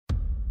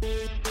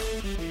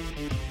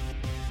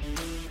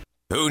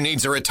Who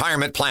needs a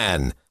retirement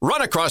plan?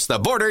 Run across the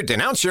border,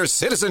 denounce your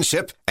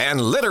citizenship,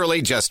 and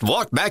literally just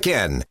walk back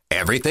in.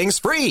 Everything's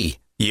free.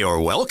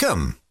 You're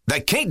welcome. The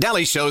Kate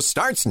Dalley Show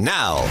starts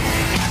now.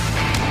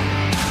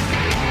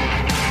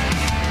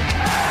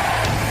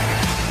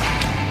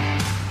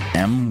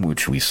 M,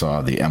 which we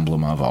saw the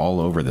emblem of all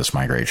over this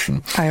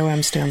migration.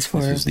 IOM stands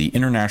for? This is the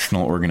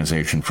International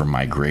Organization for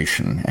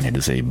Migration, and it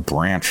is a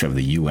branch of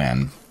the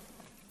UN,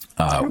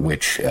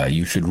 which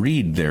you should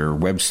read their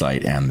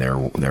website and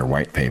their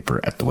white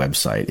paper at the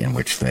website, in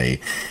which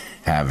they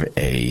have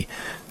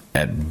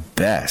at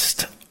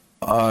best,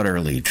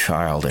 utterly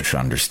childish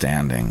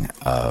understanding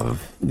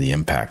of the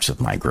impacts of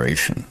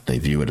migration. They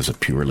view it as a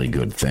purely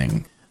good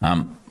thing.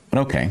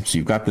 Okay, so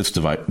you've got this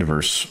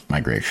diverse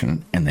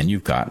migration, and then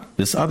you've got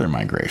this other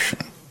migration,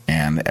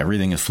 and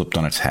everything is flipped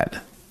on its head.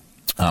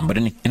 But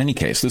in any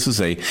case, this is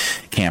a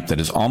camp that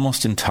is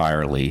almost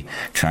entirely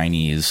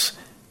Chinese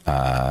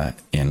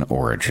in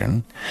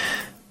origin.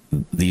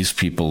 These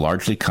people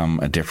largely come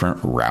a different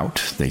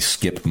route. They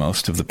skip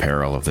most of the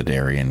peril of the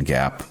Darien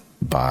Gap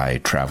by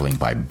traveling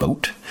by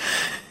boat.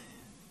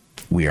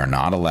 We are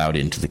not allowed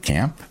into the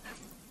camp.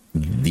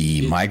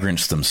 The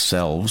migrants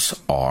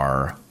themselves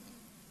are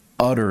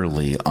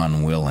utterly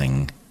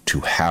unwilling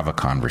to have a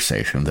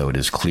conversation, though it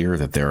is clear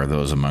that there are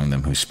those among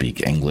them who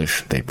speak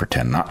English. They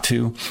pretend not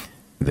to.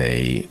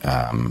 There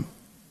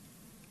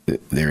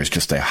is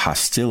just a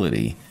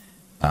hostility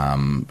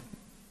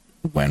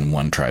when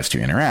one tries to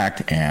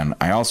interact. And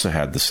I also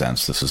had the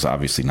sense, this is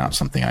obviously not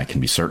something I can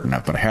be certain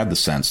of, but I had the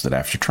sense that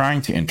after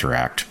trying to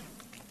interact,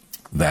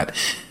 that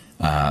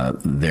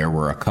there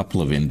were a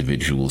couple of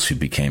individuals who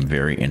became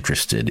very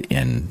interested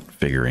in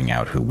figuring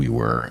out who we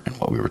were and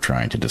what we were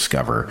trying to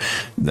discover.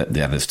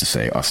 That is to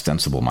say,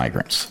 ostensible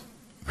migrants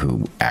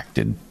who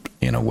acted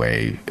in a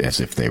way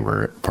as if they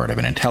were part of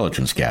an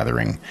intelligence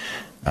gathering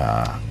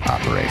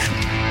operation.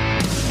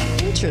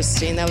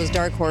 Interesting. That was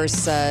Dark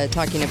Horse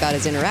talking about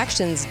his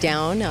interactions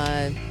down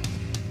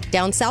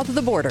south of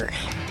the border.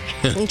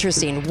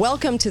 Interesting.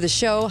 Welcome to the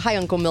show. Hi,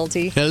 Uncle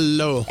Milty.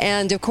 Hello.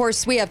 And, of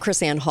course, we have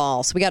KirsAnne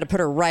Hall, so we got to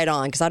put her right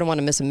on because I don't want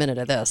to miss a minute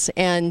of this.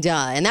 And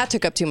that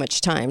took up too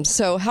much time.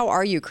 So how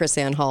are you,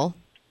 KirsAnne Hall?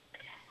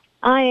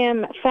 I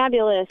am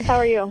fabulous. How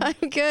are you?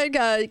 I'm good.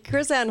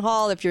 KirsAnne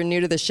Hall, if you're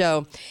new to the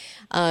show,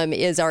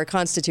 is our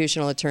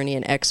constitutional attorney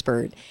and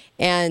expert.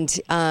 And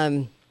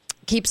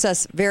keeps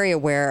us very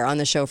aware on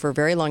the show for a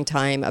very long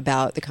time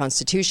about the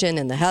Constitution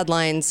and the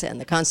headlines and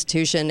the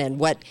Constitution and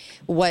what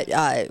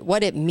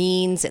it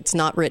means. It's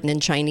not written in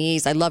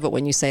Chinese. I love it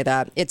when you say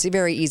that. It's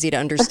very easy to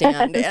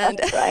understand and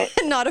right.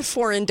 not a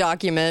foreign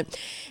document.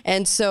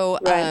 And so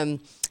right.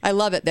 I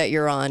love it that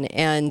you're on.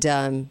 And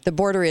the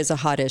border is a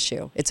hot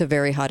issue. It's a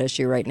very hot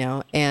issue right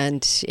now.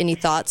 And any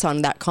thoughts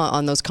on that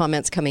on those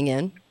comments coming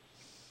in?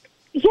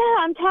 Yeah,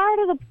 I'm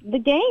tired of the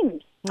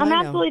games. I'm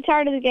absolutely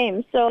tired of the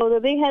game. So the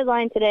big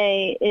headline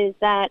today is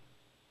that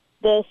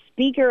the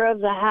Speaker of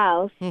the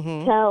House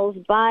tells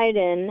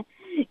Biden,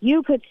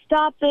 "You could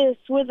stop this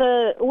with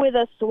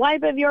a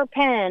swipe of your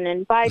pen,"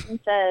 and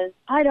Biden says,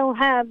 "I don't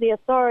have the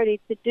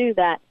authority to do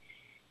that."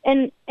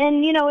 And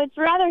you know, it's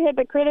rather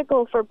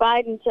hypocritical for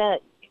Biden to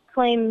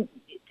claim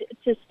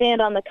to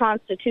stand on the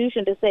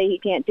Constitution to say he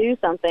can't do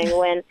something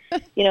when,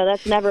 you know,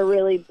 that's never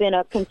really been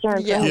a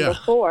concern for him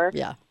before.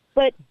 Yeah.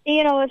 But,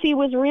 you know, if he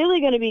was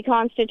really going to be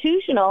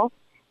constitutional,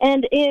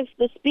 and if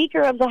the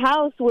Speaker of the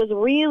House was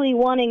really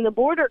wanting the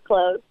border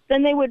closed,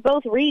 then they would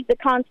both read the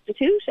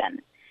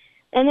Constitution.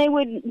 And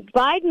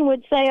Biden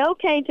would say,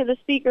 okay, to the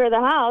Speaker of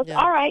the House,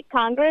 all right,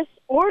 Congress,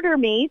 order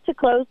me to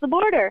close the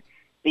border.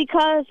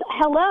 Because,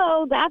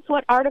 hello, that's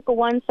what Article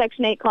 1,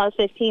 Section 8, Clause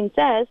 15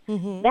 says,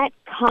 that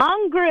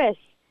Congress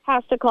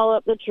has to call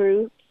up the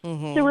troops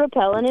to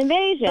repel an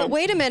invasion. But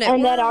wait a minute,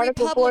 and we're that a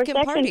Article 4, Republican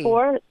Section party.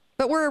 4...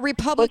 But we're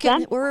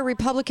a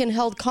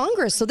Republican-held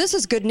Congress, so this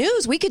is good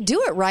news. We could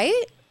do it,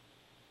 right?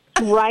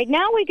 Right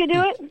now we could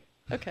do it.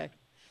 Okay.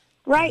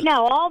 Right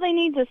now, all they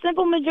need is a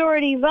simple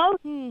majority vote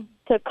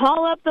to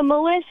call up the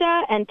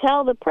militia and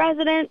tell the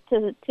president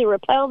to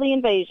repel the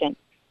invasion.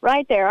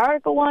 Right there,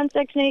 Article 1,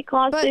 Section 8,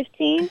 Clause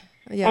 15.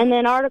 Yeah. And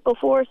then Article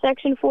 4,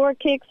 Section 4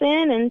 kicks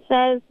in and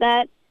says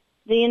that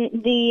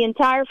the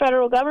entire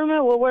federal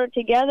government will work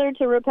together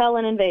to repel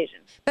an invasion.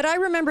 But I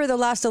remember the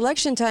last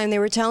election time, they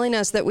were telling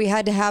us that we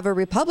had to have a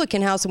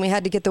Republican House and we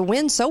had to get the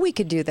win so we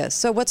could do this.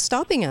 So what's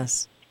stopping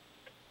us?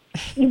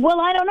 Well,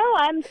 I don't know.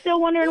 I'm still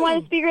wondering why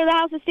the Speaker of the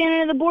House is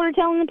standing at the border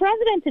telling the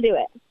president to do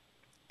it.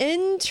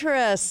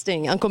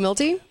 Interesting. Uncle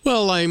Milty?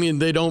 Well, I mean,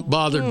 they don't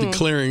bother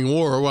declaring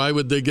war. Why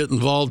would they get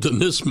involved in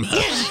this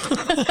mess?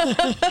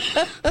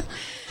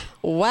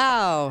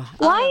 Wow.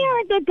 Why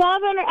aren't the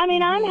governor... I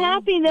mean, I'm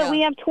happy that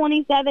we have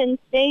 27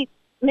 states.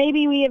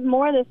 Maybe we have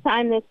more this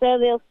time that say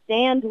they'll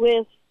stand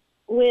with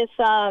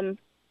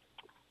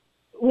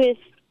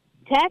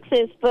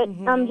Texas, but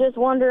I'm just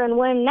wondering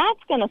when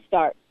that's going to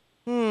start.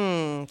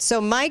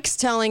 So Mike's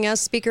telling us,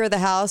 Speaker of the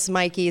House,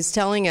 Mikey is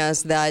telling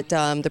us that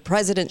the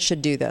president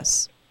should do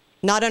this.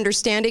 Not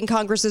understanding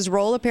Congress's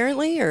role,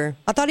 apparently, or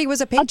I thought he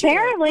was a patriot.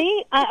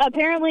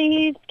 Apparently,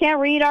 he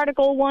can't read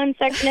Article 1,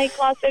 Section 8,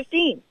 Clause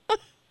 15.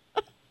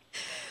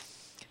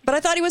 But I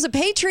thought he was a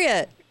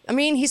patriot. I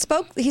mean, he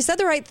said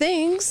the right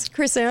things,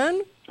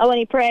 KirsAnne. Oh, and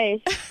he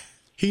prays.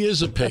 He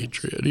is a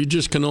patriot. He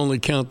just can only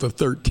count to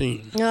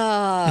 13.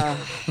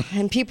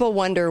 And people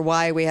wonder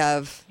why we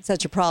have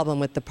such a problem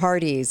with the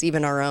parties,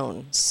 even our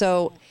own.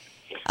 So,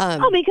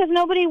 because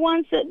nobody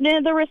wants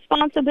the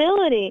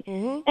responsibility.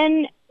 Mm-hmm.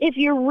 And if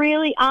you're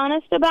really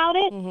honest about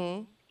it,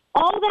 mm-hmm.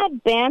 all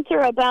that banter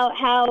about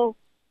how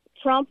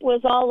Trump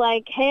was all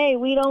like, hey,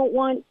 we don't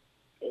want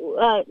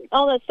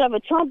all that stuff.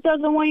 But Trump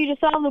doesn't want you to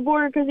solve the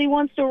border because he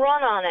wants to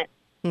run on it.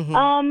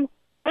 Mm-hmm.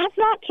 That's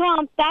not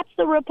Trump. That's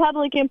the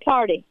Republican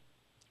Party.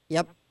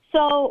 Yep.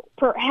 So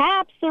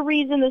perhaps the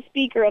reason the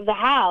Speaker of the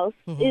House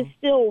mm-hmm. is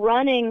still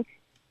running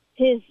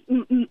his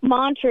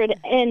mantra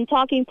and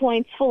talking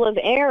points full of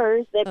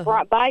errors that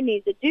Biden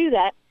needs to do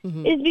that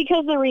mm-hmm. is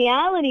because the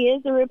reality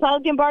is the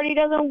Republican Party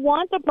doesn't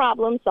want the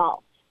problem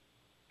solved.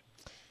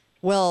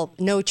 Well,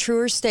 no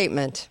truer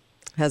statement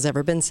has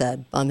ever been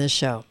said on this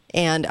show.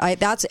 And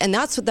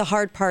that's what the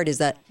hard part is,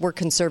 that we're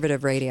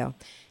conservative radio.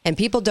 And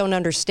people don't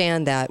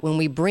understand that when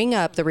we bring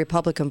up the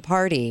Republican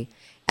Party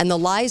and the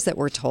lies that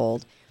we're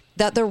told,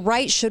 that the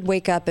right should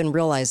wake up and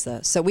realize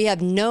this. So we have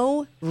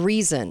no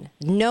reason,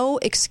 no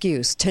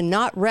excuse to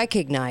not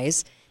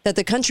recognize that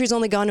the country's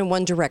only gone in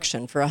one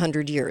direction for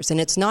 100 years.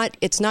 And it's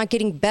not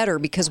getting better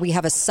because we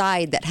have a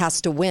side that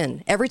has to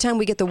win. Every time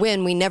we get the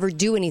win, we never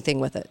do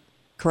anything with it.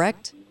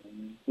 Correct?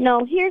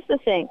 No, here's the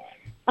thing.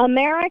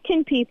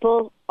 American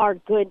people are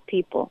good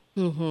people.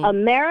 Mm-hmm.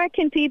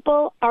 American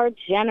people are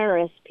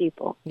generous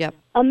people. Yep.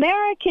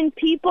 American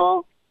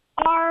people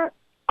are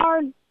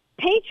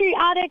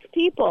patriotic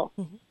people.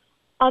 Mm-hmm.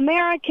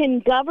 American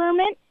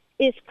government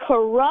is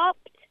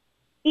corrupt,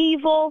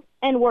 evil,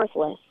 and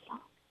worthless.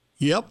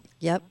 Yep.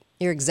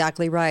 You're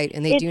exactly right,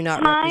 and they do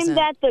not represent. It's time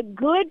that the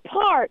good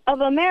part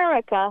of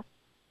America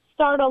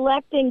start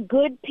electing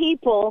good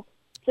people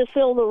to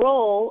fill the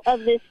role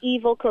of this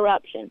evil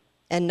corruption.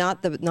 And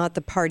not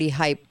the party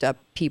hyped up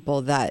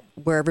people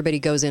where everybody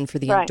goes in for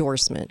the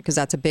endorsement, because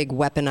that's a big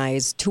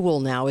weaponized tool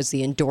now, is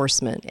the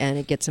endorsement, and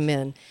it gets them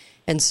in.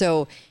 And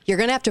so you're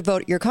going to have to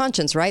vote your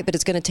conscience, right? But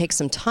it's going to take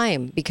some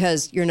time,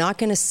 because you're not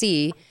going to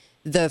see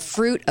the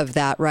fruit of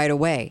that right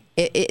away.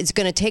 It's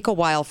going to take a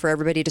while for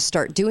everybody to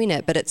start doing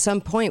it. But at some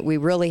point, we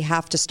really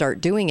have to start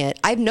doing it.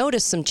 I've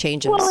noticed some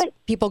changes.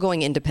 People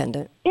going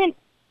independent. And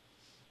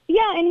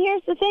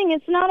here's the thing.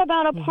 It's not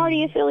about a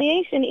party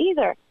affiliation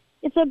either.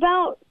 It's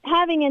about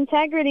having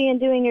integrity and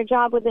doing your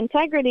job with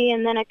integrity,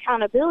 and then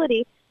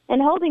accountability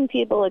and holding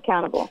people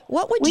accountable.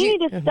 We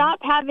need to stop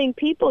having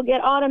people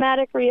get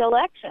automatic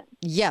re-election.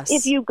 Yes.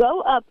 If you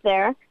go up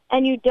there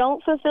and you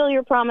don't fulfill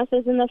your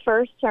promises in the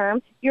first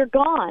term, you're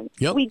gone.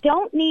 Yep. We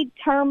don't need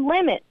term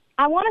limits.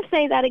 I want to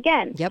say that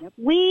again. Yep.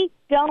 We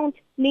don't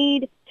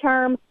need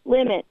term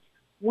limits.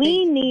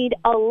 We need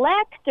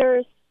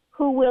electors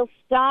who will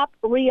stop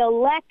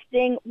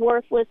re-electing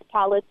worthless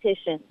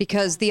politicians.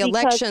 Because the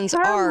elections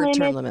are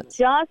term limits.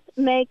 Just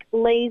make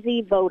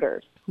lazy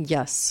voters.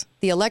 Yes.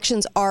 The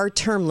elections are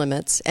term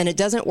limits, and it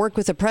doesn't work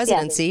with the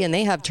presidency, and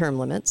they have term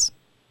limits.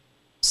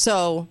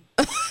 So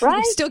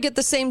we still get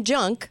the same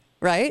junk,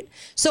 right?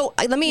 So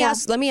let me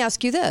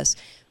ask you this.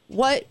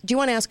 Do you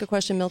want to ask a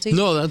question, Milty?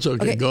 No, that's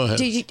okay. Go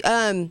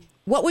ahead.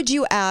 What would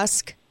you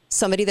ask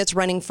somebody that's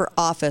running for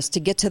office to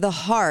get to the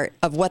heart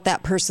of what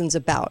that person's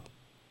about?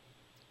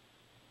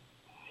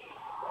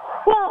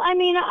 Well, I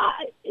mean,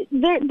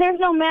 there's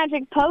no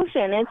magic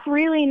potion. It's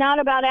really not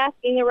about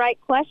asking the right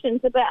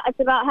questions. It's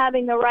about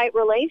having the right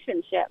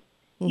relationship.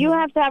 Mm-hmm. You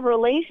have to have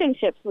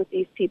relationships with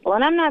these people.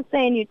 And I'm not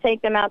saying you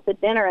take them out to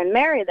dinner and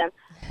marry them.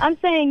 I'm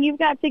saying you've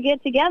got to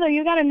get together.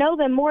 You've got to know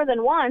them more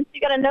than once.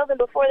 You've got to know them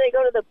before they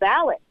go to the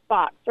ballot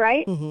box,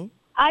 right? Mm-hmm.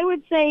 I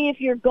would say if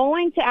you're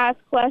going to ask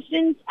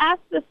questions, ask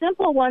the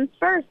simple ones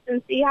first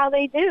and see how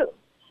they do.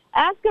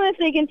 Ask them if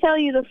they can tell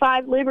you the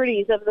 5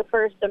 liberties of the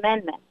First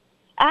Amendment.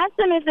 Ask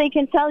them if they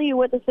can tell you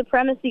what the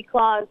Supremacy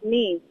Clause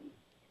means.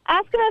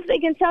 Ask them if they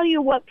can tell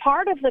you what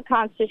part of the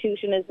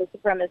Constitution is the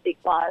Supremacy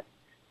Clause.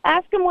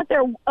 Ask them what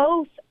their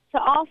oath to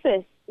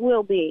office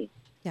will be.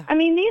 Yeah. I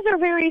mean, these are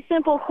very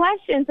simple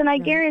questions, and I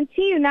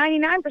guarantee you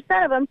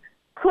 99% of them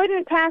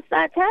couldn't pass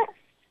that test.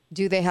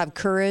 Do they have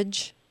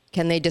courage?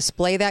 Can they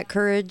display that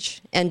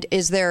courage? And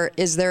is their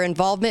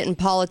involvement in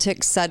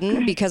politics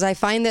sudden? Because I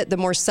find that the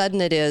more sudden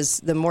it is,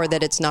 the more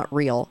that it's not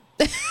real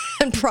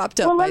and propped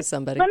up by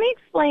somebody. Let me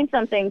explain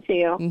something to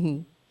you.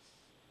 Mm-hmm.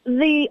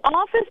 The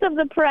office of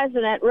the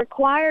president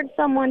required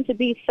someone to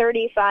be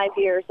 35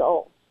 years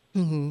old.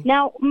 Mm-hmm.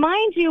 Now,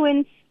 mind you,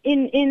 in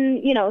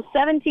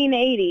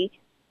 1780,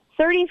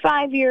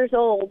 35 years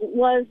old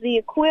was the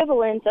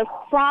equivalent of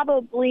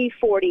probably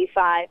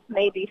 45,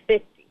 maybe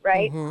 50,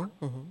 right?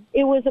 Mm-hmm. Mm-hmm.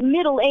 It was a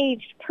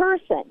middle-aged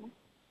person.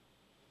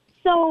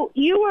 So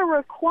you were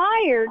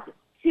required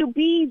to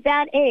be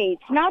that age,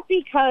 not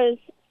because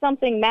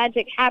something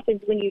magic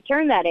happens when you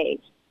turn that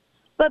age,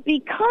 but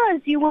because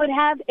you would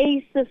have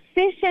a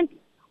sufficient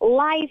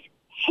life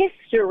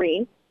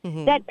history,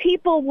 that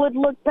people would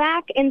look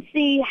back and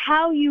see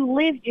how you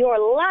lived your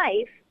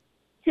life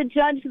to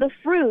judge the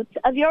fruits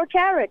of your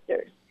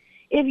characters.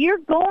 If you're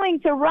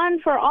going to run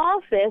for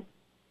office,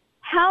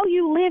 how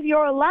you live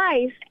your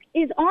life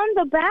is on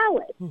the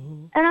ballot.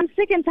 And I'm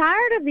sick and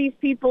tired of these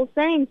people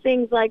saying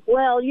things like,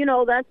 well,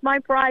 that's my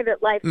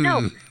private life.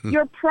 No,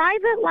 your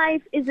private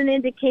life is an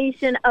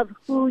indication of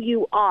who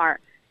you are.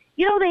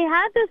 They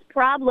had this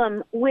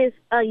problem with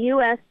a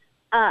U.S.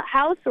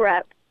 House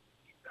rep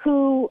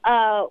who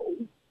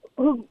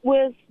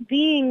was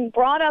being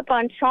brought up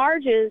on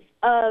charges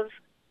of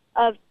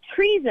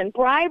treason,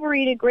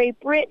 bribery to Great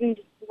Britain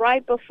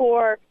right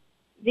before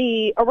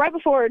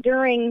or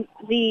during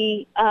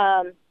the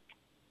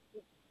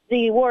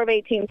War of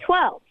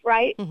 1812,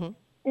 right? And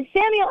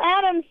Samuel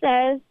Adams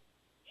says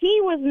he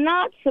was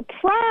not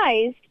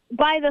surprised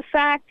by the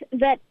fact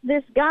that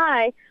this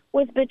guy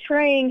was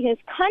betraying his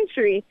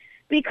country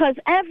because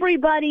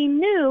everybody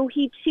knew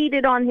he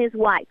cheated on his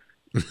wife.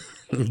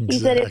 Exactly. He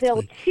said if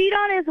he'll cheat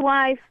on his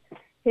wife,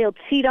 he'll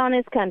cheat on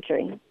his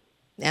country.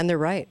 And they're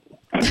right.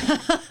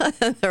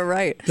 They're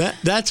right.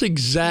 That's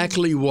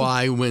exactly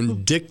why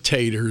when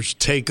dictators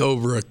take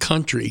over a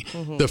country,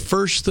 the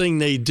first thing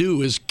they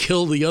do is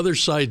kill the other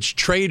side's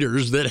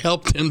traitors that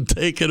helped them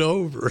take it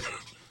over.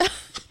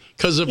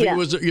 Because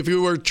if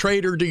you were a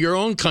traitor to your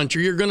own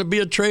country, you're going to be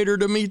a traitor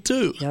to me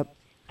too. Yep.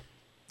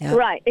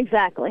 Right,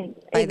 exactly.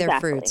 By their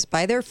fruits.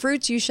 By their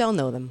fruits you shall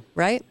know them,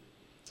 right?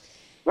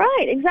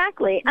 Right,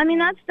 exactly. I mean,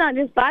 that's not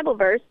just Bible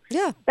verse.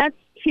 Yeah. That's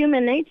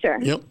human nature.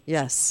 Yep.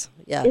 Yes.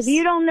 If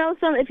you don't know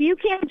if you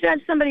can't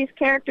judge somebody's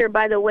character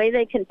by the way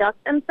they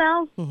conduct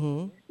themselves,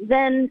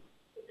 then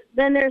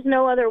there's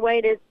no other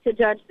way to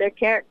judge their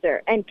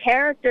character. And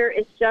character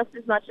is just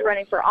as much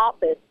running for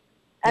office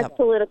as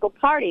political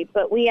party.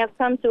 But we have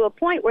come to a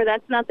point where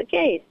that's not the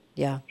case.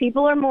 Yeah.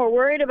 People are more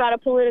worried about a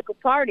political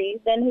party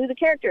than who the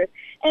character is.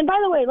 And by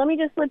the way, let me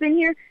just slip in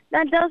here.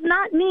 That does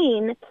not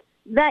mean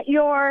that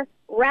you're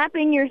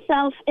wrapping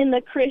yourself in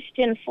the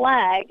Christian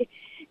flag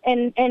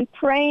and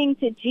praying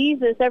to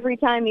Jesus every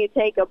time you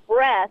take a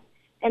breath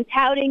and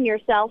touting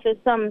yourself as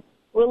some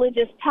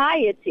religious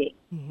piety.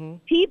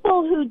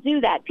 People who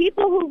do that,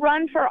 people who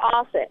run for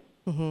office,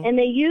 and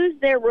they use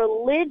their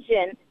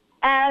religion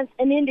as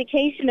an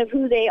indication of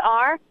who they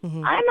are,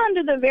 I'm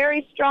under the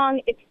very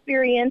strong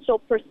experiential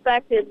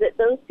perspective that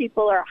those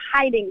people are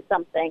hiding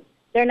something.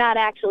 They're not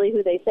actually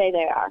who they say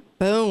they are.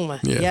 Boom.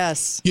 Yeah.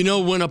 Yes.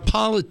 When a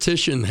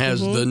politician has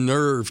the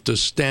nerve to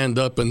stand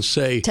up and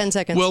say, 10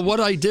 seconds. Well,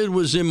 what I did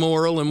was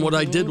immoral and what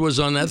I did was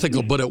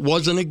unethical, but it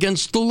wasn't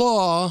against the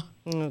law.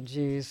 Oh,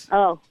 jeez.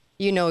 Oh.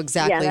 You know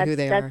exactly who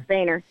they are. That's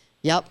Boehner.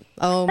 Yep.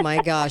 Oh, my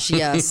gosh.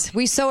 Yes.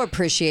 We so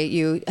appreciate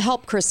you.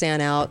 Help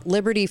KirsAnne out.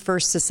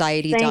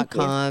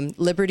 LibertyFirstSociety.com.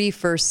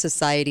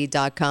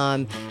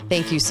 LibertyFirstSociety.com.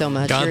 Thank you so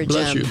much. God You're a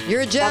bless gem. you.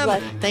 You're a gem.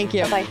 Thank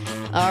you. Bye-bye.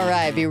 All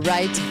right. Be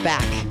right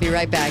back. Be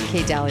right back.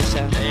 Kate Dalley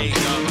Show. There you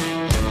go.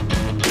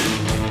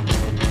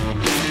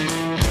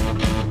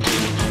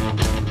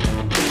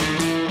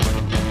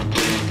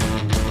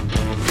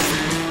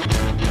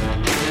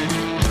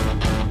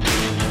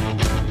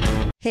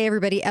 Hey,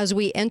 everybody. As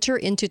we enter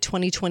into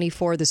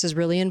 2024, this is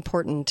really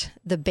important.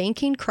 The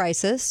banking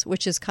crisis,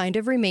 which is kind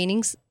of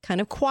remaining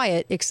kind of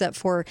quiet, except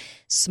for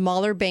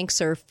smaller banks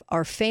are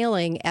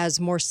failing as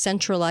more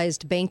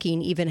centralized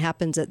banking even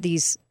happens at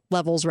these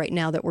levels right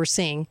now that we're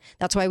seeing.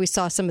 That's why we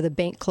saw some of the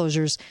bank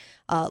closures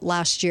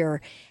last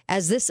year.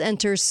 As this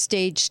enters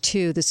stage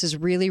 2, this is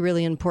really,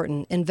 really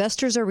important.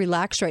 Investors are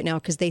relaxed right now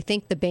because they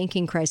think the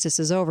banking crisis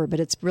is over, but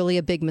it's really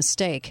a big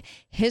mistake.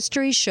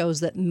 History shows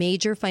that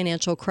major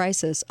financial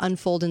crises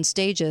unfold in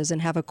stages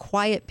and have a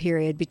quiet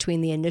period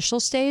between the initial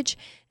stage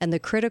and the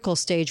critical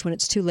stage when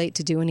it's too late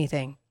to do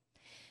anything.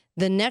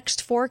 The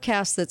next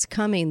forecast that's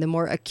coming, the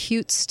more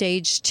acute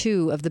stage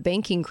 2 of the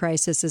banking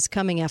crisis, is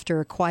coming after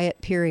a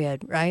quiet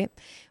period, right?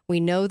 We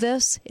know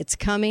this. It's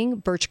coming.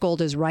 Birch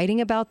Gold is writing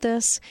about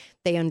this.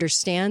 They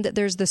understand that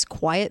there's this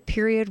quiet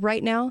period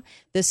right now.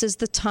 This is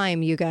the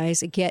time, you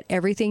guys. Get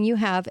everything you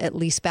have, at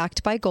least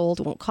backed by gold.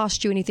 It won't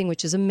cost you anything,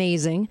 which is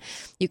amazing.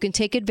 You can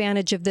take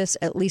advantage of this,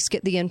 at least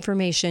get the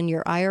information.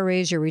 Your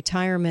IRAs, your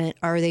retirement,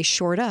 are they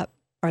shored up?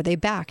 Are they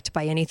backed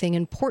by anything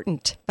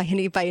important, by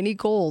any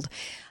gold?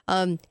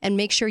 And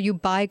make sure you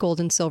buy gold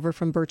and silver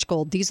from Birch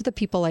Gold. These are the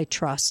people I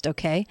trust,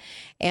 okay?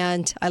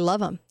 And I love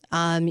them.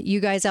 You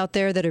guys out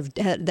there that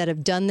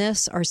have done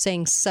this are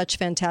saying such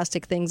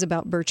fantastic things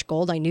about Birch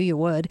Gold. I knew you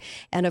would.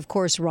 And of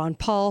course, Ron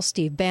Paul,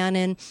 Steve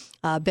Bannon,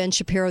 Ben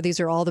Shapiro. These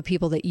are all the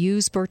people that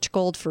use Birch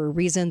Gold for a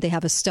reason. They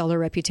have a stellar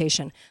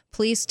reputation.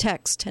 Please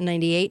text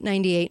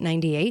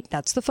 989898.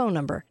 That's the phone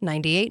number,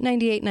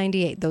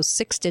 989898. Those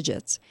 6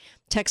 digits.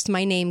 Text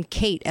my name,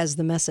 Kate, as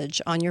the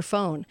message on your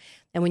phone.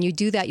 And when you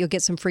do that, you'll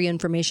get some free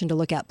information to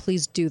look at.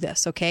 Please do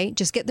this, okay?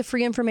 Just get the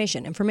free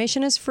information.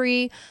 Information is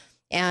free,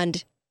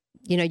 and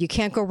you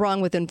can't go wrong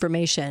with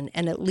information.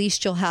 And at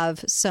least you'll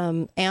have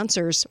some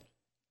answers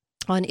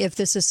on if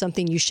this is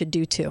something you should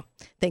do too.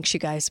 Thanks, you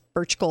guys.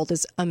 Birch Gold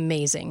is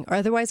amazing. Or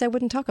otherwise, I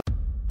wouldn't talk about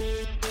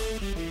it.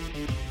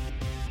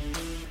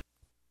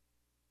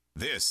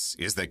 This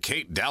is the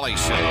Kate Dalley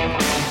Show.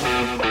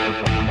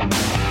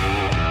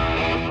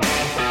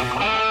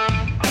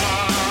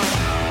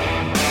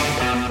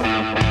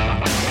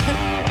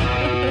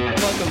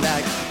 Welcome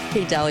back.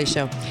 Kate Dalley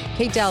Show.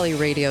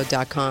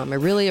 KateDalleyRadio.com. I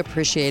really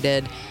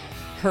appreciated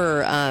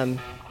her.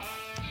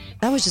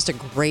 That was just a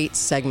great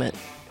segment.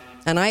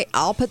 And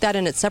I'll put that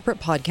in a separate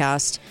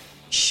podcast.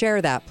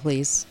 Share that,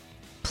 please.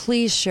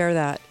 Please share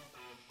that.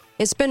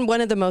 It's been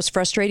one of the most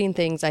frustrating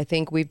things I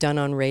think we've done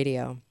on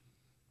radio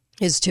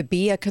is to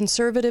be a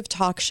conservative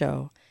talk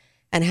show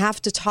and have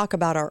to talk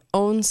about our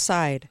own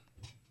side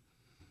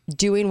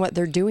doing what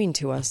they're doing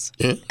to us.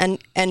 Yeah.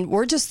 And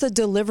we're just the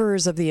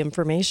deliverers of the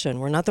information.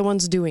 We're not the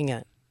ones doing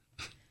it.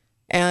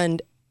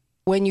 And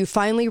when you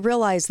finally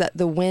realize that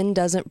the win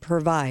doesn't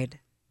provide,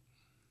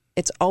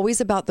 it's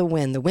always about the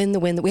win, the win, the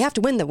win. We have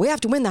to win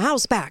the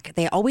House back.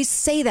 They always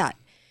say that.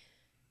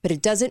 But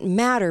it doesn't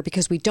matter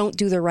because we don't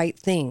do the right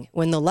thing.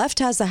 When the left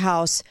has the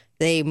House,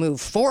 they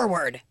move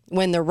forward.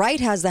 When the right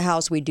has the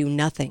House, we do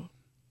nothing.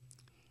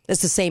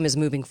 It's the same as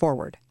moving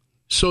forward.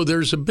 So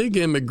there's a big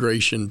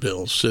immigration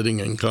bill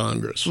sitting in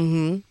Congress.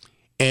 Mm-hmm.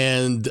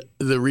 And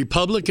the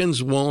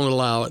Republicans won't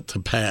allow it to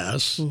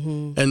pass.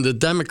 Mm-hmm. And the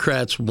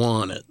Democrats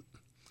want it.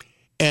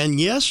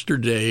 And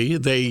yesterday,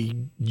 they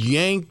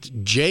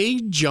yanked Jay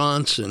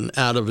Johnson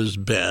out of his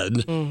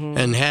bed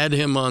and had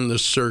him on the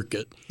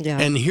circuit. Yeah.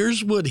 And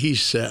here's what he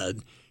said.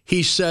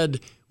 He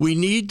said, we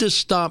need to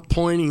stop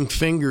pointing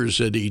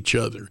fingers at each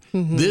other.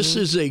 Mm-hmm. This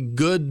is a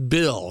good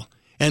bill,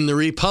 and the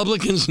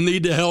Republicans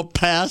need to help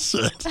pass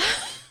it.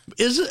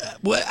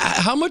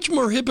 How much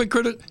more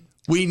hypocritical?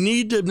 We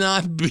need to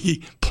not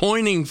be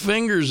pointing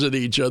fingers at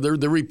each other.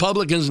 The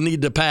Republicans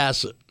need to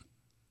pass it.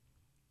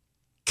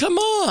 Come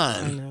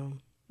on. I know.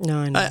 No,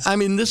 I know. I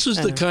mean, this is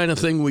the kind of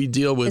thing we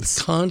deal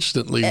with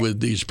constantly with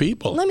these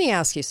people. Let me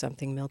ask you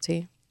something,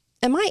 Milty.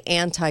 Am I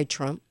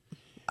anti-Trump?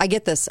 I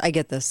get this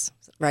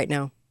right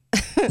now.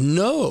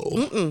 No.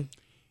 Mm-mm.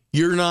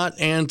 You're not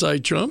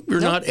anti-Trump. You're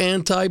not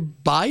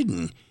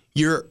anti-Biden.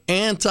 You're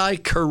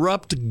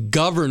anti-corrupt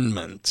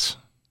government.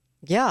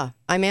 Yeah,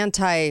 I'm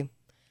anti...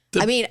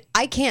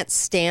 I can't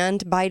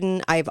stand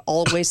Biden. I've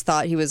always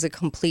thought he was a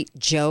complete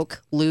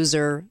joke,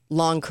 loser,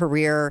 long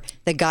career.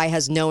 The guy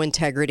has no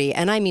integrity,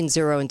 and I mean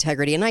zero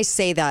integrity. And I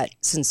say that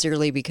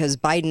sincerely because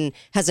Biden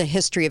has a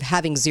history of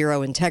having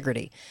zero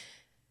integrity.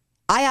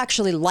 I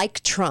actually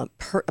like Trump.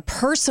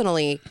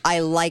 Personally, I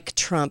like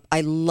Trump.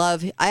 I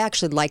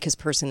actually like his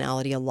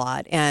personality a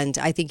lot. And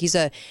I think he's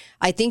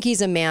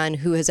a man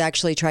who has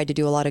actually tried to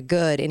do a lot of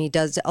good, and he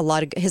does a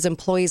lot of, his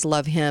employees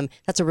love him.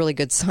 That's a really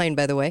good sign,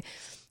 by the way.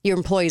 Your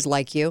employees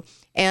like you.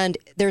 And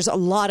there's a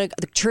lot of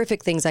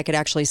terrific things I could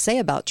actually say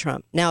about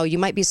Trump. Now, you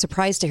might be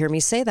surprised to hear me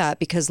say that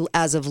because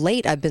as of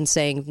late, I've been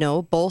saying,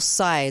 no, both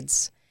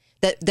sides,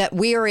 that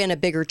we are in a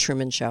bigger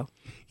Truman Show.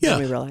 Yeah, than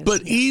we realize.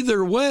 But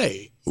either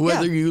way,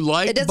 whether you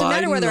like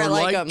Biden or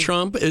like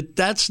Trump,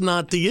 that's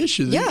not the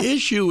issue. The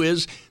issue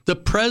is the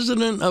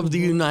president of the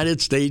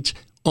United States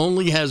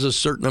only has a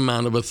certain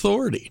amount of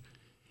authority.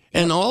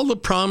 And all the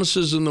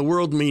promises in the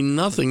world mean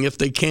nothing if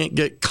they can't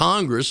get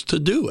Congress to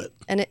do it.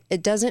 And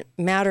it doesn't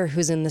matter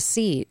who's in the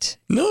seat.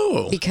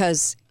 No.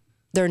 Because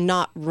they're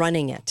not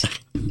running it.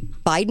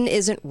 Biden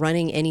isn't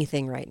running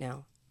anything right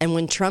now. And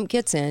when Trump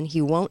gets in,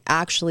 he won't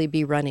actually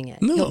be running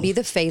it. No. He'll be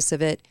the face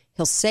of it.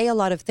 He'll say a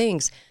lot of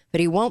things,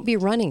 but he won't be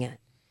running it.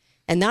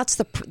 And that's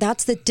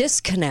the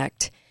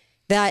disconnect.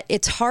 That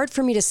it's hard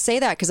for me to say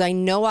that because I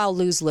know I'll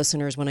lose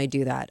listeners when I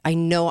do that. I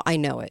know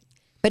it.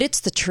 But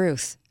it's the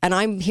truth. And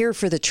I'm here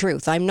for the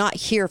truth. I'm not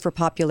here for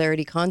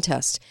popularity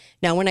contest.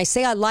 Now, when I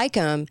say I like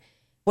him,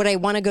 would I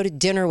want to go to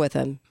dinner with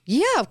him?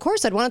 Yeah, of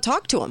course. I'd want to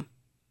talk to him.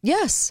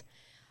 Yes.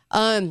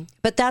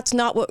 But that's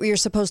not what you're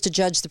supposed to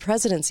judge the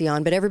presidency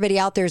on. But everybody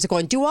out there is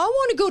going, do I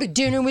want to go to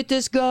dinner with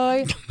this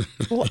guy?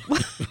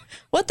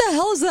 What the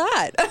hell is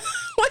that?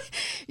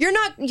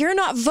 You're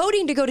not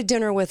voting to go to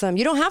dinner with him.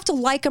 You don't have to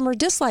like him or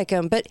dislike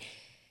him. But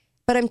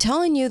I'm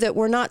telling you that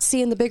we're not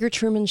seeing the bigger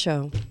Truman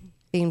Show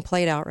being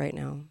played out right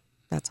now.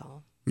 That's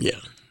all. Yeah.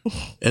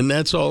 And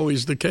that's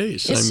always the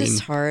case. It's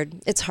just hard.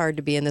 It's hard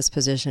to be in this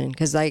position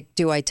because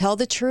do I tell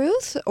the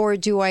truth or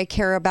do I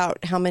care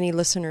about how many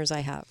listeners I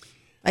have?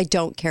 I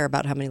don't care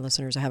about how many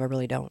listeners I have. I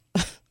really don't.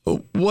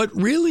 What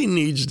really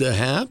needs to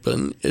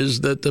happen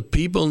is that the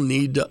people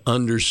need to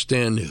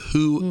understand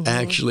who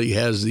actually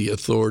has the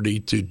authority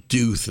to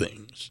do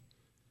things.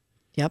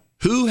 Yep.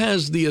 Who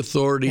has the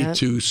authority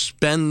to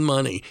spend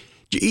money?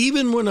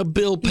 Even when a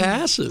bill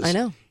passes. I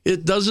know.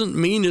 It doesn't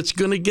mean it's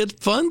going to get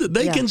funded.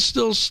 They can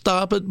still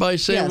stop it by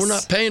saying, we're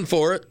not paying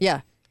for it.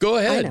 Yeah. Go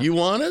ahead. You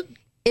want it?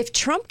 If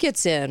Trump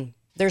gets in,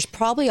 there's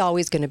probably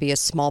always going to be a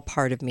small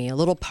part of me, a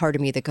little part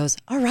of me that goes,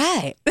 all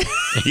right.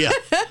 Yeah.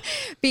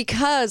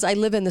 Because I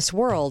live in this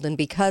world and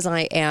because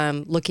I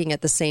am looking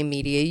at the same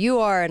media you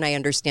are and I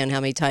understand how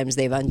many times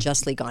they've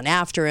unjustly gone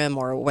after him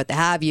or what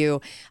have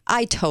you,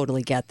 I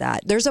totally get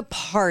that. There's a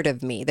part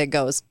of me that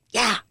goes,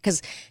 yeah,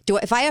 because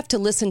if I have to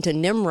listen to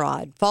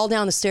Nimrod fall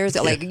down the stairs,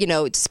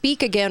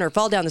 speak again or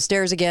fall down the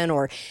stairs again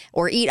or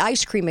eat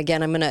ice cream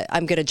again,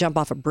 I'm gonna jump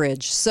off a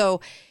bridge.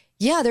 So,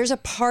 Yeah, there's a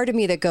part of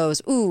me that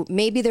goes, ooh,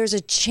 maybe there's a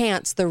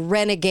chance the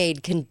renegade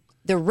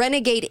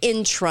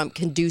in Trump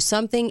can do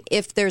something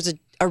if there's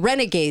a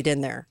renegade in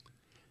there.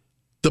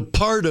 The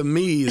part of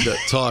me that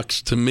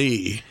talks to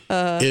me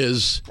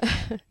is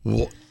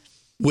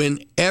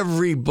when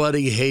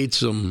everybody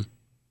hates him,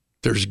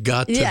 there's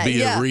got to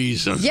be a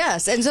reason.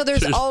 Yes, and so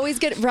there's always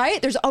going to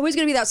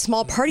be that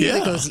small part of you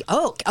that goes,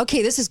 oh,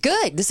 okay, this is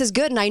good. This is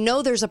good. And I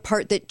know there's a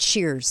part that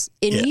cheers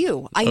in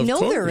you. I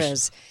know there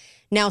is.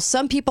 Now,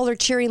 some people are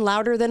cheering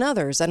louder than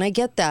others, and I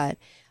get that.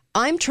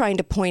 I'm trying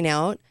to point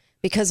out,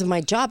 because of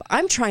my job,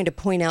 I'm trying to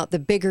point out the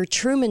bigger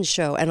Truman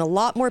Show. And a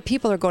lot more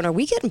people are going, are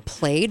we getting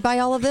played by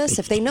all of this?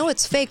 If they know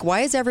it's fake,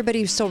 why is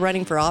everybody still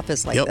running for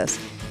office like this?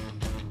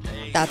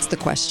 That's the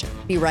question.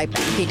 Be right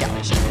back. Kate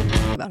Dalley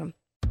Show. About him.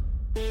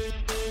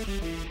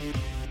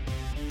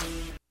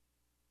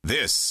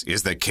 This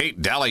is the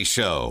Kate Dalley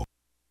Show.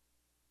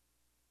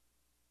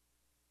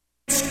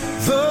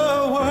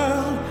 The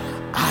world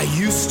I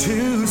used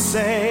to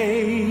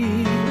say,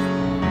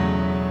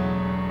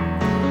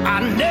 I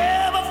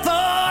never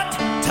thought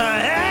to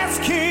ask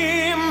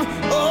him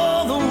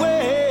all the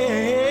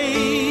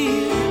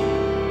way.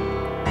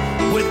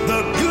 With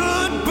the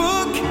good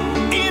book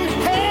in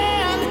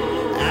hand,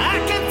 I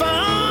can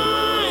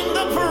find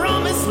the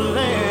promised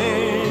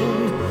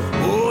land.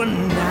 Oh,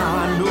 now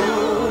I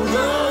know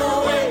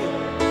the way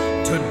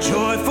to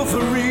joyful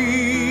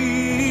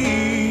freedom.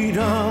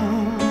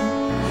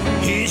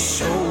 He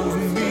showed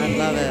me. I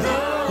love it.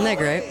 Isn't that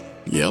great?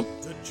 Yep.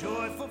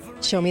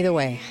 Show me the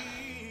way.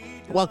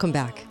 Welcome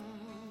back.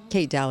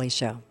 Kate Dalley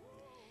Show.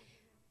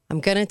 I'm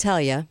going to tell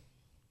you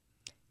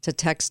to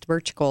text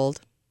Birch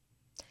Gold.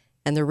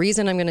 And the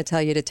reason I'm going to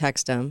tell you to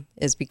text them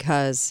is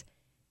because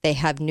they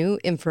have new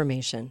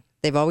information.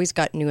 They've always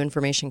got new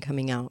information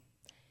coming out.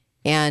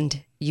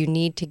 And you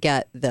need to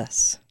get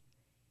this.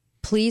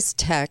 Please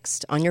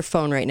text on your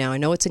phone right now. I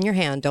know it's in your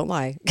hand. Don't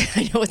lie.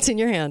 I know it's in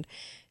your hand.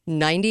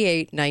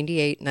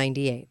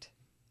 989898.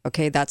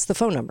 Okay, that's the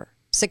phone number.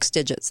 6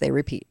 digits. They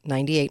repeat.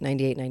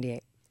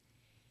 989898.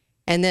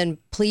 And then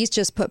please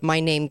just put my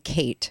name,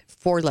 Kate,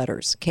 4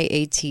 letters, Kate,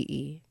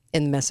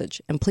 in the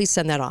message. And please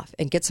send that off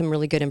and get some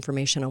really good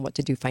information on what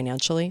to do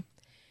financially.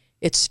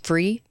 It's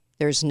free.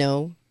 There's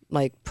no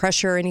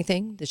pressure or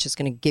anything. It's just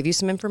going to give you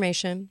some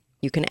information.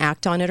 You can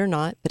act on it or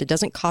not, but it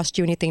doesn't cost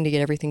you anything to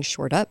get everything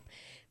shored up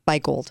by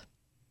gold.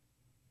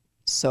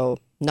 So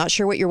not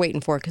sure what you're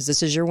waiting for because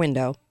this is your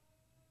window.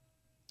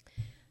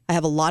 I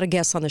have a lot of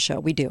guests on the show.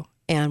 We do.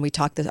 And we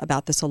talk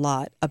about this a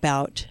lot,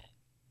 about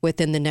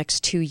within the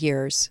next 2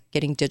 years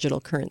getting digital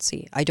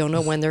currency. I don't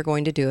know when they're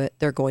going to do it.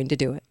 They're going to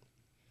do it.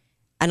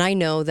 And I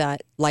know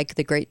that, like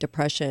the Great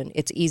Depression,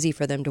 it's easy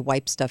for them to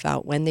wipe stuff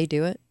out when they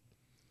do it.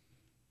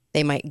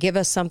 They might give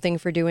us something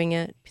for doing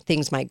it.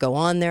 Things might go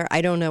on there.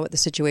 I don't know what the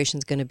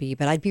situation's going to be,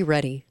 but I'd be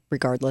ready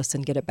regardless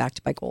and get it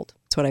backed by gold.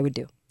 That's what I would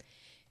do.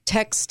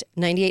 Text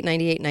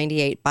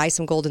 989898. Buy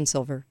some gold and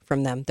silver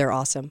from them. They're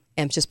awesome.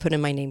 And just put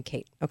in my name,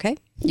 Kate. Okay?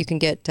 You can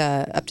get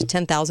up to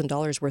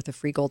 $10,000 worth of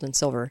free gold and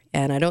silver.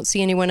 And I don't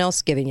see anyone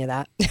else giving you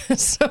that.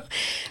 So,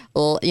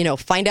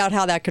 find out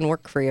how that can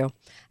work for you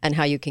and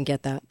how you can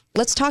get that.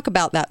 Let's talk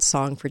about that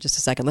song for just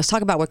a second. Let's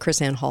talk about what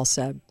KirsAnne Hall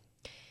said.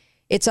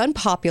 It's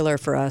unpopular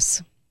for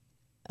us.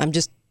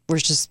 We're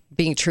just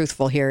being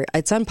truthful here.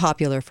 It's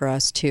unpopular for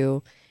us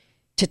to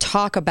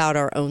talk about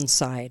our own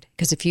side.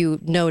 Because if you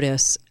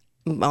notice,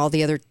 all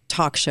the other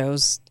talk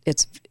shows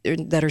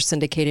that are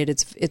syndicated,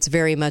 it's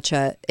very much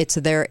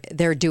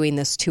they're doing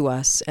this to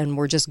us, and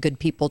we're just good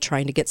people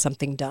trying to get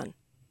something done.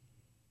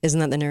 Isn't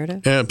that the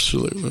narrative?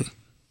 Absolutely.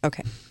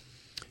 Okay.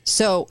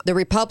 So the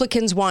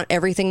Republicans want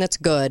everything that's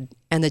good,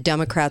 and the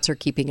Democrats are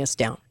keeping us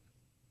down.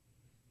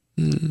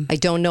 I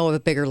don't know of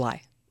a bigger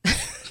lie.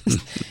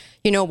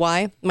 You know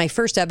why? My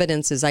first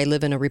evidence is I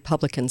live in a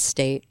Republican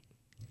state,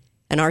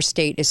 and our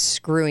state is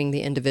screwing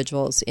the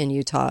individuals in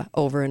Utah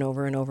over and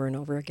over and over and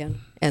over again.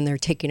 And they're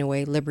taking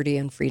away liberty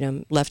and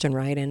freedom left and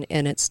right, and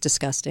it's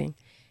disgusting.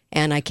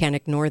 And I can't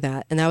ignore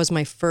that. And that was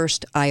my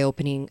first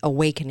eye-opening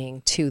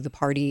awakening to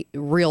the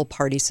real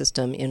party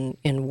system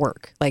in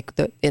work,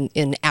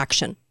 in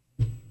action.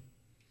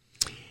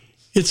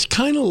 It's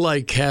kind of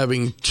like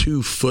having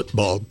 2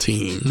 football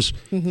teams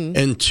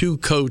and 2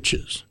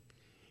 coaches.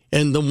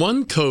 And the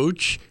one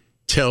coach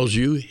tells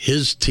you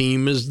his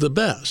team is the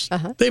best.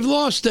 They've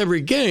lost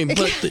every game,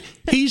 but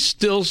he's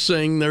still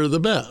saying they're the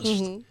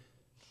best.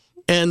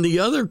 And the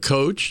other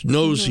coach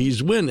knows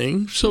he's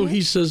winning, so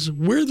he says,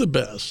 we're the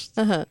best.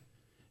 And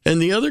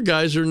the other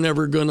guys are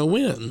never going to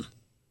win.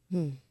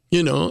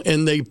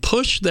 And they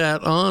push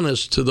that on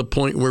us to the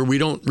point where we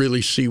don't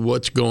really see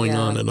what's going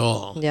on at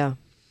all. Yeah,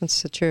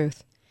 that's the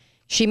truth.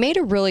 She made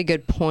a really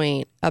good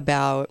point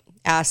about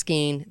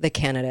asking the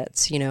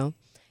candidates,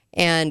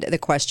 and the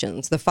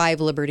questions, the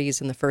 5 liberties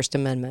in the First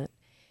Amendment.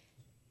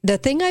 The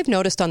thing I've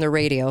noticed on the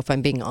radio, if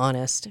I'm being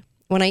honest,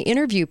 when I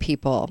interview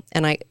people,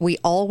 and we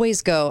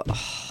always go,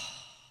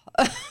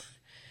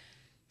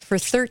 for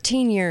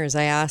 13 years,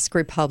 I ask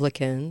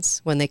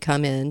Republicans when they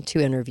come in to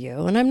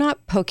interview, and I'm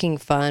not poking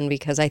fun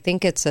because I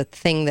think it's a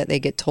thing that they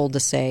get told to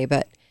say,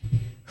 but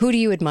Who do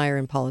you admire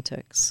in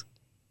politics?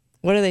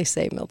 What do they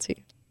say,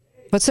 Milty?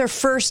 What's the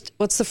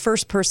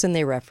first person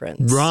they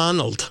reference?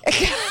 Ronald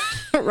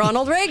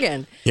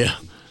Reagan. Yeah.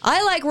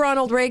 I like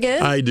Ronald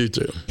Reagan. I do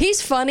too.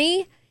 He's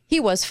funny. He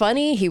was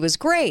funny. He was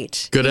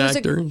great. Good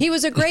actor. He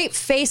was a great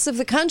face of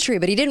the country,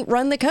 but he didn't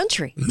run the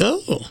country.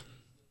 No.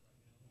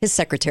 His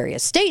Secretary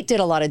of State did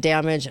a lot of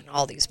damage, and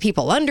all these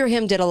people under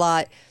him did a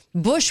lot.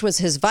 Bush was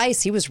his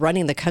vice. He was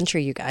running the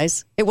country, you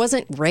guys. It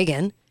wasn't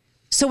Reagan.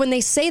 So when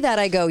they say that,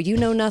 I go, you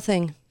know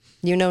nothing.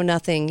 You know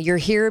nothing. You're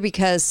here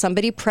because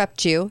somebody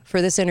prepped you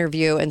for this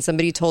interview and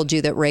somebody told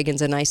you that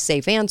Reagan's a nice,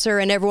 safe answer,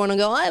 and everyone will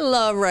go, I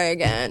love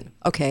Reagan.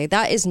 Okay,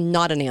 that is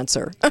not an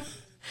answer.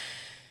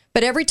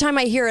 But every time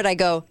I hear it, I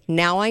go,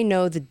 now I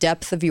know the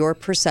depth of your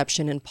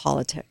perception in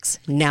politics.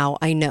 Now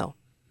I know.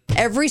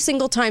 Every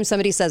single time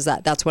somebody says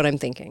that, that's what I'm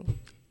thinking.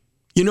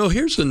 You know,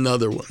 here's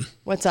another one.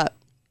 What's up?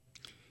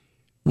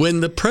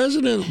 When the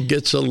president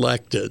gets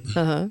elected,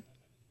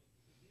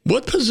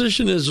 what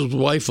position is his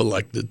wife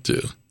elected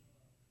to?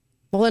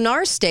 Well, in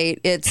our state,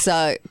 it's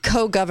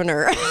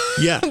co-governor.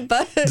 Yeah.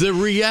 But the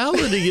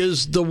reality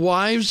is the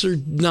wives are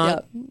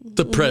not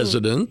the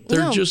president.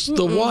 They're just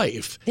the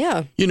wife.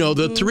 Yeah. You know,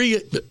 the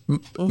three,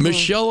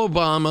 Michelle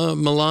Obama,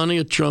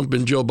 Melania Trump,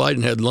 and Joe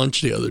Biden had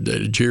lunch the other day.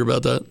 Did you hear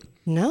about that?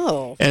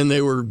 No. And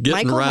they were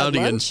getting Michael had rowdy.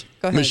 lunch?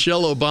 Go And ahead.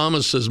 Michelle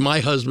Obama says,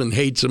 my husband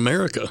hates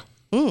America.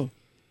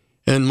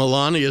 And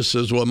Melania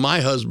says, well,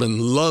 my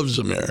husband loves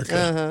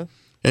America.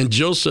 And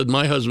Joe said,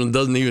 my husband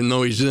doesn't even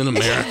know he's in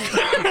America.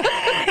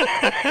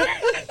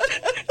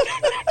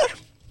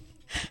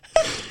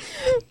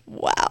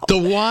 Wow. The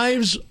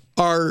wives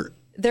are...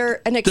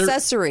 They're an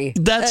accessory.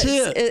 That's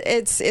it.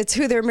 It's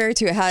who they're married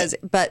to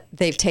but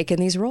they've taken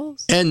these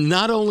roles. And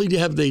not only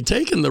have they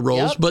taken the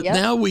roles, but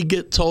now we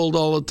get told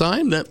all the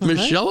time that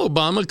Michelle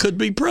Obama could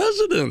be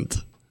president.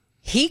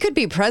 He could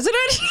be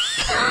president?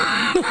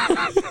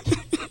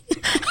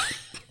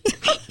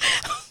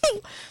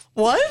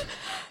 What?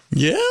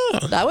 Yeah.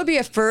 That would be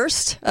a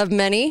first of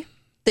many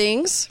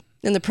things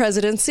in the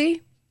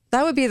presidency.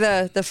 That would be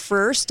the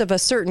first of a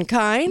certain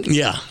kind.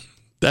 Yeah.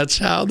 That's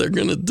how they're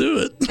going to do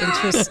it.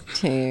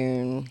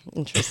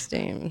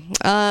 Interesting.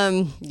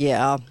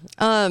 Yeah.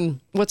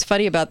 What's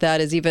funny about that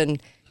is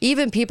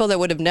even people that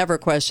would have never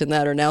questioned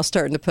that are now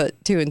starting to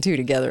put two and two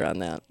together on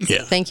that.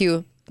 Yeah. Thank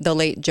you, the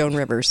late Joan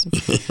Rivers,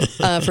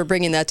 for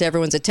bringing that to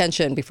everyone's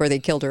attention before they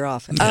killed her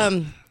off.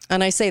 Yeah.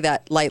 And I say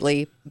that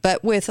lightly,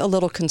 but with a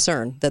little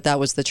concern that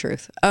was the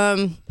truth.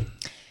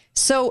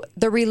 So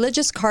the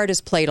religious card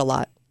is played a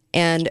lot,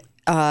 and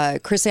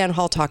KirsAnne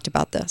Hall talked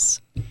about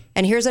this.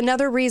 And here's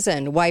another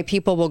reason why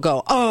people will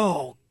go,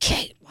 oh,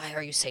 Kate, why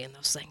are you saying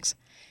those things?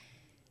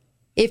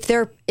 If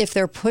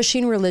they're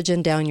pushing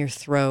religion down your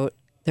throat,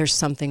 there's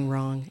something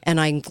wrong. And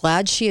I'm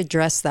glad she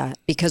addressed that,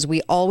 because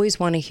we always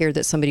want to hear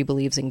that somebody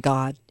believes in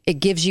God. It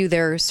gives you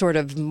their sort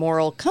of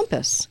moral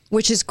compass,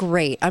 which is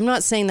great. I'm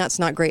not saying that's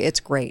not great.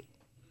 It's great.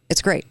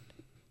 It's great.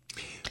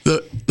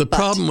 The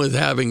problem with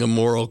having a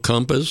moral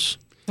compass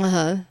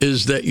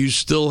is that you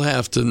still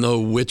have to know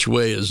which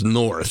way is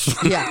north.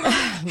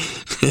 Yeah.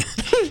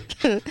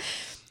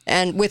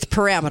 And with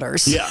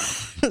parameters. Yeah.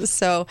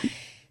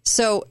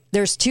 So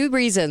there's two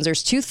reasons,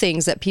 there's two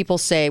things that people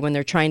say when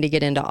they're trying to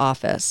get into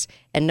office.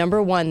 And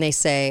number one, they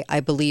say, I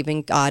believe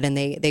in God, and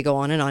they go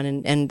on,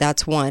 and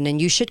that's one.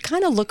 And you should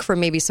kind of look for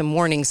maybe some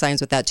warning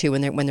signs with that too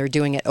when they're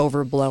doing it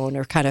overblown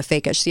or kind of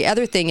fakeish. The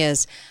other thing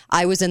is,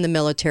 I was in the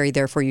military,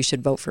 therefore you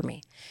should vote for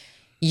me.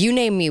 You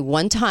name me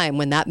one time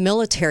when that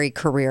military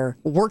career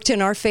worked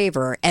in our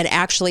favor and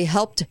actually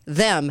helped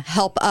them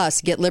help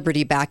us get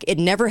liberty back. It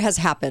never has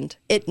happened.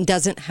 It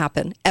doesn't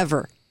happen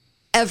ever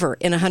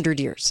in 100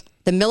 years.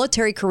 The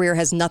military career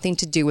has nothing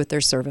to do with their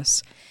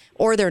service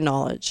or their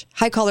knowledge.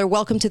 Hi, caller.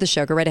 Welcome to the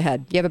show. Go right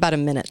ahead. You have about a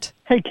minute.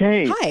 Hey,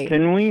 Kate. Hi.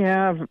 Can we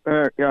have,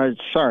 a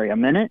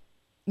minute?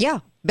 Yeah,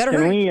 better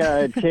hurry.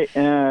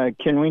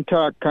 Can we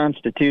talk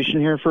Constitution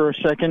here for a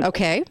second?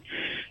 Okay.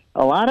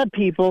 A lot of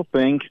people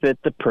think that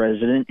the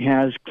president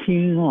has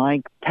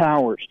king-like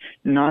powers.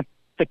 Not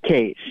the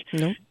case.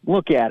 No.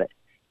 Look at it.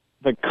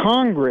 The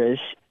Congress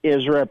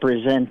is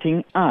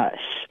representing us.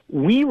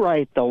 We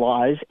write the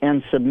laws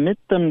and submit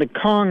them to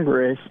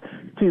Congress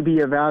to be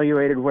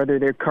evaluated whether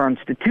they're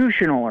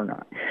constitutional or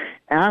not.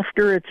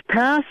 After it's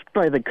passed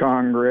by the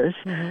Congress,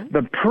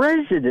 the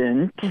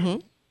president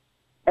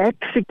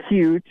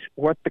executes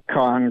what the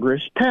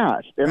Congress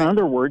passed. In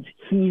other words,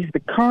 he's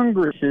the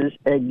Congress's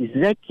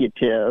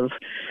executive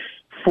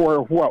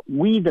for what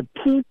we, the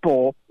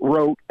people,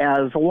 wrote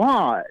as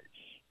laws.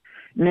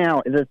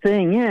 Now, the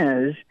thing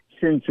is,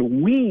 since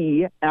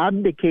we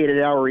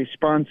abdicated our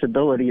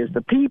responsibility as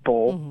the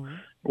people,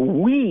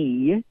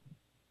 we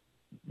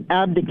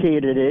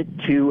abdicated it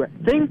to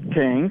think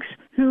tanks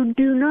who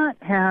do not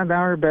have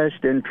our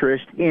best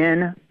interest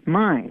in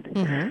mind.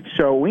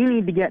 So we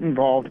need to get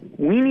involved.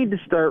 We need to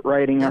start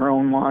writing our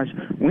own laws.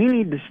 We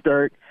need to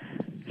start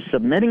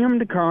submitting them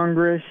to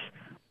Congress.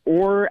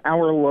 or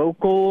our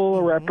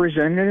local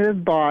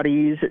representative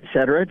bodies, et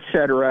cetera,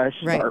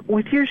 start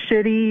with your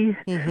city,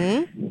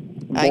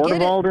 Board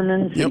of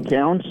Aldermen, City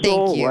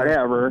Council,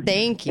 whatever.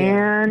 Thank you.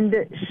 And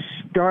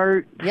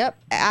start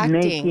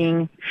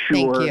making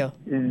sure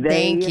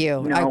Thank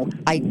you.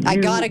 I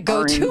got to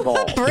go to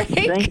a break.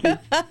 Thank you.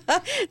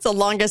 It's the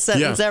longest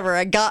sentence ever.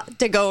 I got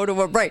to go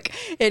to a break.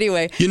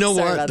 Anyway. You know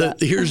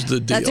what? Here's the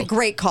deal. That's a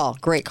great call.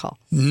 Great call.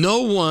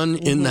 No one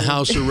in the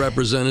House of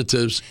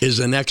Representatives is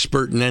an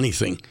expert in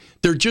anything.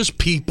 They're just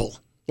people.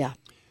 Yeah.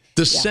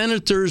 The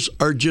senators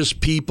are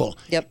just people.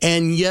 Yep.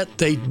 And yet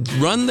they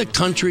run the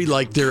country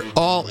like they're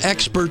all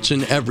experts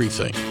in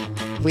everything.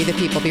 We the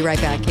people. Be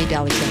right back. Kate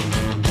Dalley Show.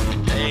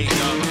 There you go.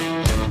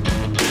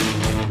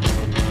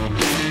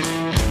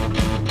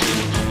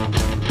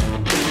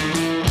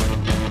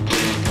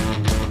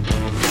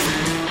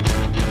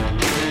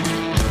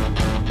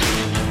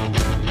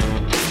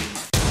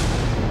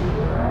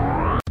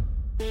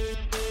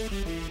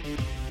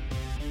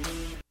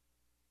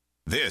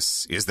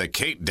 This is the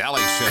Kate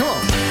Dalley Show. Come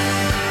on.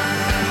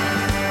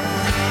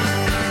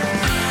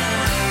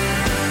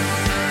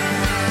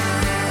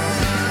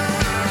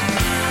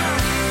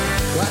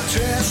 White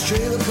trash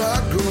trailer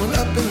park growing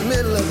up in the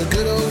middle of the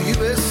good old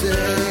USA.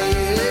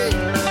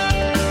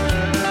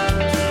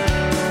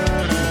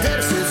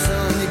 Daddy said,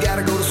 son, you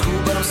gotta go to school,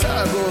 but I'm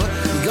sorry, boy,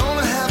 you're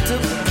gonna have to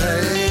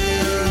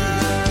pay.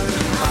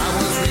 I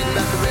was reading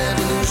about the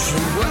revolution,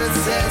 what it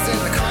says in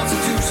the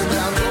Constitution, but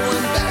I'm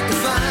going back to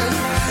find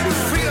the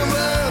freedom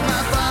of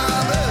my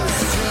father's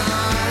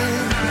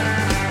time.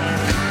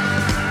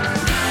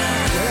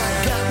 Yeah,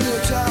 I got me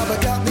a job, I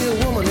got me a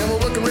woman, and we're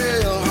working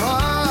real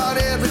hard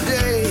every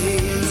day.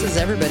 This is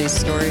everybody's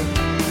story,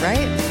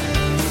 right?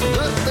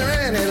 But there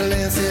ain't any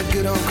land said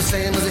good Uncle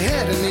Sam was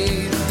ahead of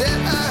me that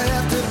I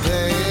have to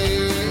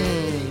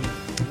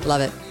pay.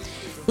 Love it.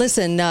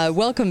 Listen,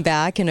 welcome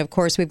back. And of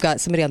course, we've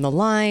got somebody on the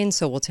line,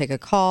 so we'll take a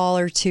call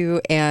or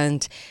two.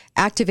 And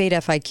Activate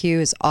FIQ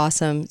is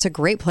awesome. It's a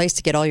great place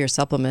to get all your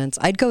supplements.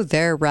 I'd go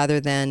there rather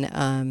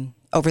than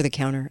over the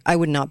counter. I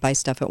would not buy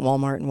stuff at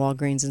Walmart and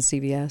Walgreens and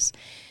CVS.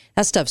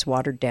 That stuff's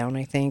watered down,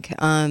 I think.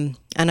 And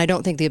I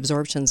don't think the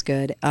absorption's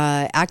good.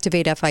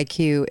 Activate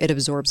FIQ, it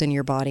absorbs in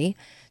your body.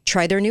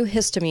 Try their new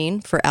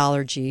histamine for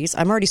allergies.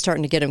 I'm already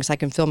starting to get them because I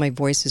can feel my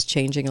voice is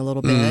changing a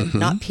little bit.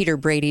 Not Peter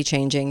Brady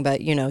changing,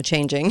 but,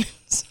 changing.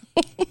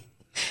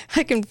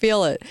 I can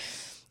feel it.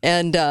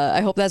 And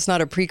I hope that's not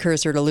a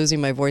precursor to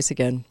losing my voice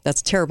again. That's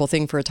a terrible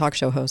thing for a talk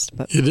show host.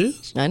 But It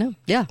is. I know.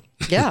 Yeah.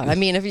 I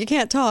mean, if you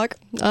can't talk,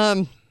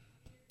 and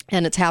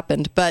it's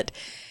happened. But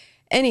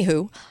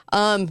anywho,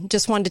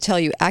 just wanted to tell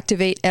you,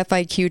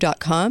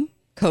 activatefiq.com.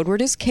 Code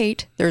word is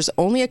Kate. There's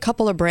only a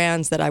couple of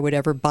brands that I would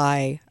ever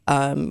buy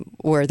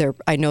where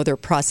I know their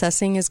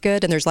processing is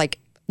good. And there's like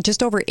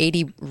just over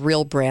 80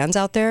 real brands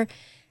out there.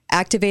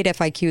 Activate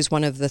FIQ is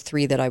one of the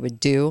 3 that I would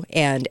do.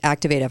 And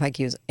Activate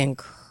FIQ is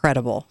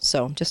incredible.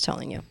 So I'm just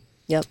telling you.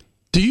 Yep.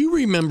 Do you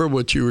remember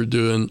what you were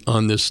doing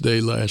on this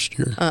day last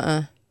year?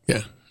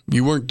 Yeah.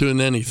 You weren't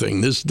doing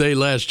anything. This day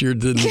last year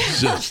didn't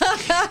exist.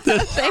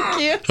 Thank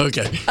you.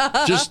 Okay.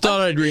 Just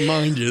thought I'd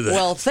remind you that.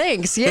 Well,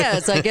 thanks.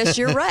 Yes, I guess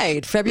you're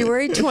right.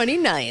 February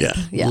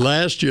 29th. Yeah.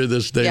 Last year,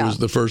 this day was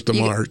the 1st of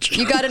March.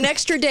 You got an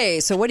extra day,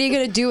 so what are you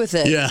going to do with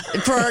it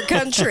for our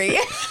country?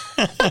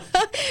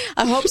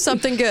 I hope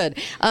something good.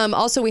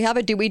 Also, we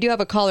do have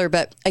a caller,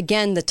 but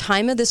again, the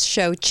time of this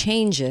show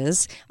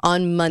changes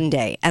on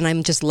Monday, and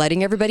I'm just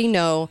letting everybody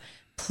know.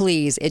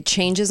 Please, it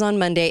changes on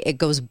Monday. It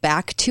goes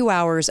back 2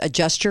 hours.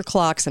 Adjust your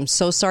clocks. I'm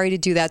so sorry to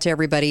do that to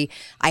everybody.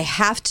 I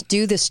have to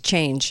do this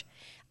change.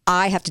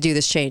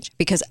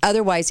 Because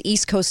otherwise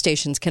East Coast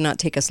stations cannot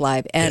take us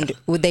live. And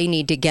they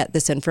need to get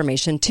this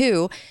information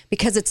too,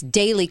 because it's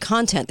daily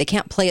content. They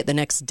can't play it the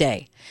next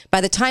day. By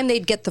the time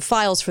they'd get the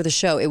files for the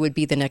show, it would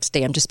be the next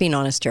day. I'm just being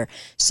honest here.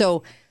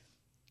 So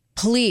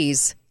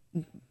please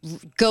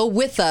go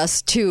with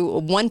us to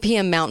 1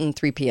 p.m. Mountain,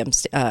 3 p.m.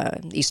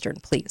 Eastern,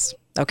 please.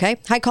 Okay.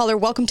 Hi, caller.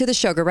 Welcome to the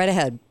show. Go right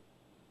ahead.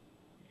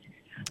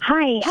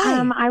 Hi.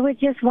 I was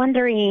just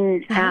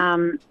wondering,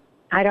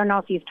 I don't know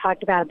if you've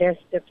talked about this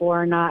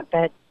before or not,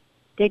 but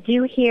did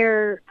you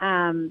hear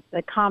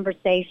the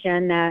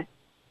conversation that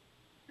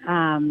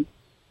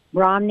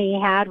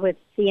Romney had with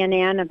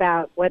CNN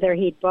about whether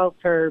he'd vote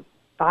for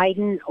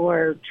Biden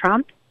or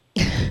Trump?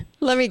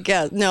 Let me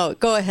guess. No,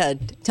 go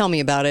ahead. Tell me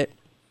about it.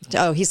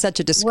 Oh, he's such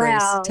a disgrace.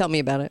 Well, tell me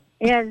about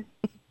it.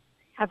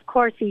 Of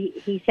course,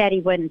 he said he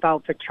wouldn't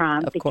vote for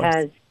Trump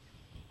because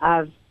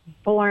of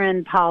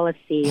foreign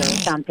policy or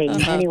something.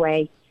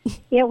 Anyway,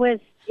 it was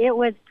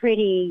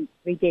pretty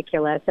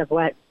ridiculous of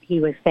what he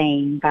was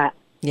saying, but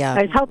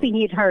I was hoping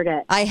you'd heard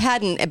it. I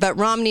hadn't, but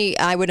Romney,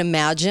 I would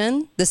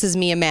imagine, this is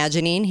me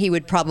imagining, he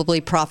would probably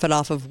profit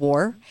off of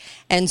war.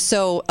 And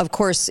so, of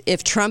course,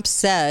 if Trump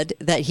said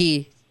that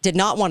he did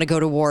not want to go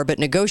to war but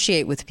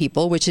negotiate with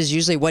people, which is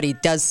usually what he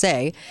does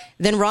say,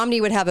 then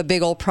Romney would have a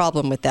big old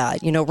problem with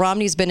that.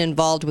 Romney's been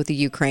involved with the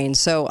Ukraine,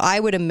 so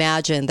I would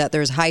imagine that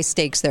there's high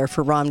stakes there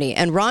for Romney.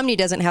 And Romney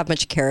doesn't have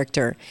much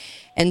character.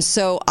 And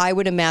so I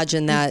would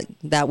imagine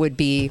that would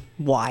be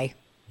why.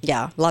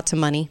 Yeah, lots of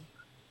money,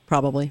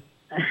 probably.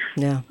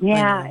 Yeah.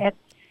 Yeah,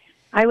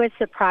 I was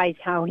surprised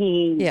how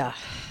he. Yeah,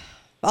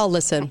 I'll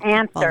listen.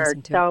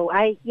 Answered.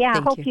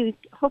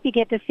 Hope you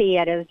get to see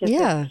it. It was just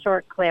a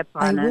short clip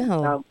on it.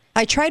 So.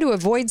 I try to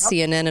avoid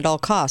CNN at all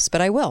costs, but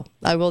I will.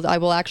 I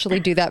will actually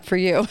do that for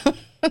you.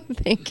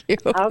 Thank you.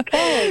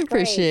 Okay,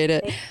 appreciate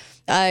it.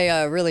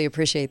 I really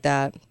appreciate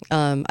that.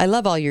 I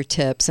love all your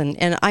tips,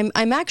 and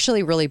I'm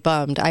actually really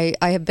bummed. I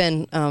have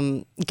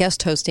been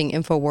guest hosting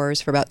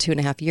InfoWars for about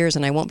 2.5 years,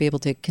 and I won't be able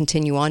to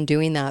continue on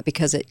doing that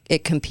because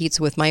it competes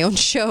with my own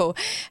show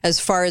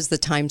as far as the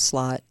time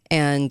slot.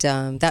 And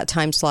that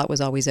time slot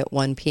was always at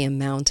 1 p.m.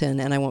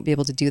 Mountain, and I won't be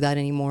able to do that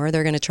anymore.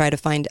 They're going to try to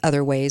find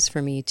other ways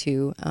for me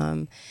to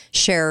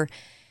share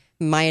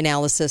my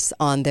analysis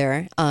on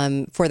there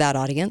for that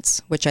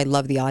audience, which I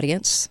love the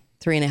audience.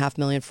 3.5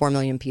 million, 4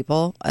 million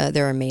people.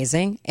 They're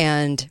amazing.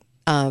 And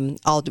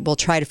we'll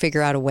try to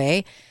figure out a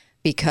way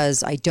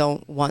because I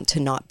don't want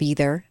to not be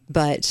there,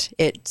 but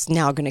it's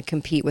now going to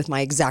compete with my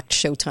exact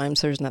show time,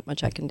 so there's not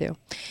much I can do.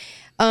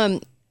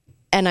 And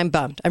I'm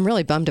bummed. I'm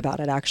really bummed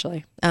about it,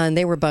 actually. And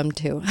they were bummed,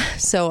 too.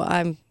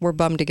 So we're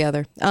bummed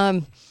together.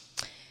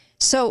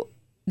 So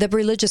the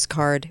religious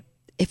card,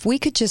 if we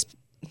could just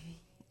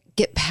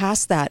get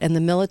past that and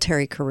the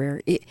military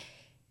career,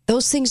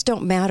 those things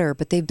don't matter,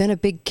 but they've been a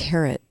big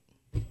carrot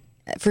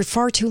for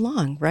far too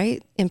long,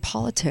 right? In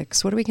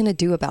politics. What are we going to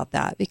do about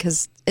that?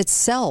 Because it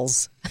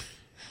sells.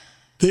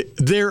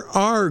 There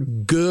are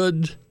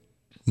good,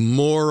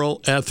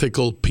 moral,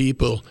 ethical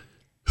people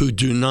who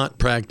do not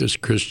practice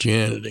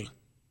Christianity.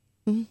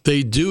 Mm-hmm.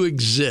 They do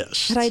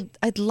exist. But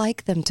I'd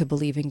like them to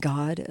believe in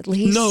God, at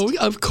least. No,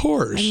 of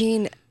course. I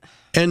mean...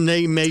 And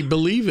they may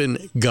believe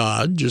in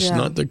God, just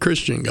not the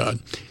Christian God.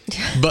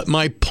 But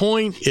my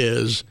point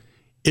is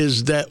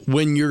that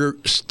when you're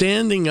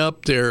standing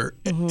up there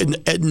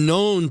and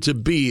known to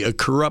be a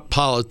corrupt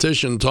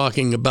politician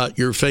talking about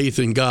your faith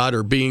in God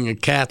or being a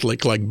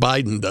Catholic like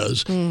Biden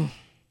does,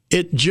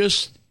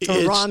 it's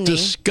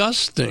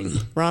disgusting.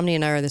 Romney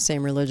and I are the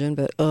same religion,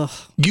 but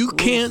You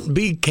can't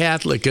be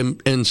Catholic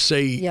and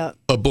say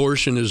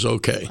abortion is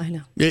okay. I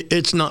know.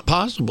 It's not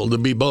possible to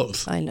be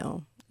both. I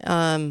know.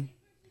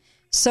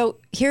 So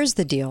here's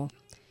the deal.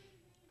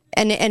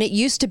 And it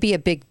used to be a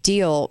big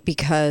deal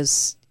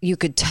because you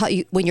could tell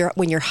when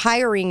you're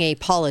hiring a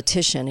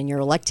politician and you're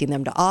electing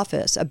them to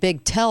office, a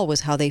big tell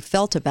was how they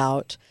felt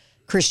about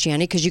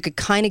Christianity because you could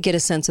kind of get a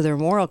sense of their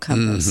moral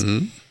compass.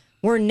 Mm-hmm.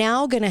 We're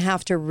now going to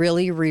have to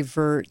really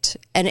revert,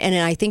 and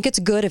I think it's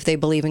good if they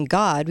believe in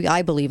God.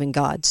 I believe in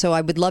God, so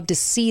I would love to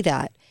see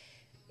that.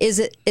 Is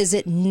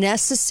it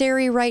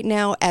necessary right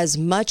now as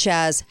much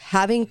as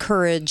having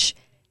courage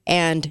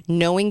and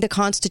knowing the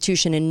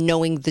Constitution and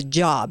knowing the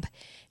job?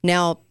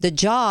 Now, the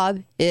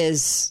job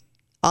is,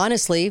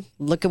 honestly,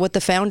 look at what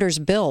the founders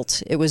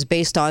built. It was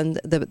based on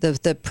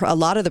a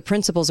lot of the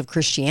principles of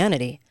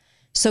Christianity.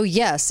 So,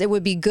 yes, it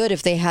would be good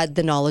if they had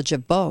the knowledge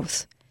of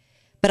both.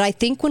 But I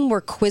think when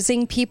we're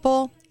quizzing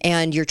people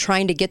and you're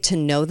trying to get to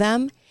know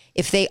them,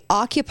 if they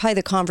occupy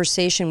the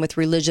conversation with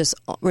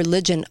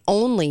religion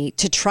only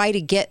to try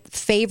to get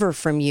favor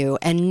from you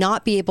and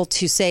not be able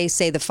to say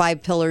the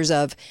 5 pillars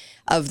of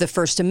the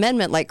First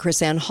Amendment, like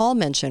KirsAnne Hall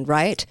mentioned,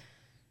 right?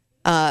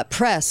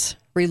 Press,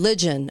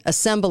 religion,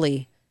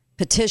 assembly,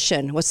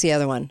 petition. What's the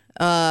other one?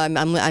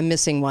 I'm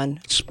missing one.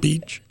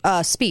 Speech.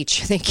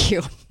 Speech. Thank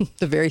you.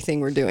 The very thing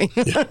we're doing.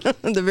 Yeah.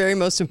 The very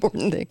most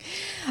important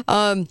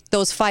thing.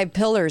 Those 5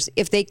 pillars,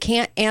 if they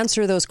can't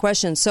answer those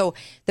questions. So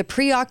the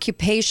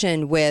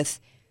preoccupation with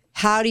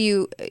how do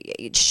you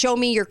show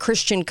me your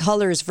Christian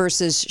colors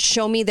versus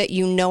show me that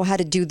you know how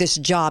to do this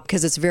job,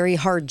 because it's a very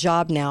hard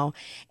job now.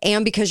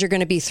 And because you're going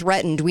to be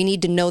threatened, we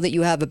need to know that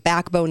you have a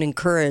backbone and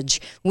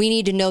courage. We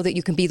need to know that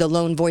you can be the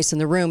lone voice in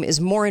the room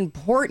is more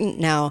important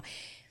now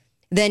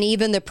than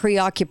even the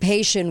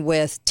preoccupation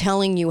with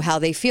telling you how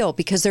they feel,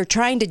 because they're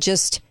trying to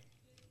just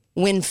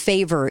win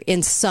favor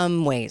in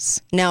some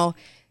ways. Now,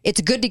 it's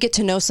good to get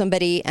to know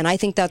somebody, and I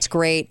think that's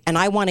great, and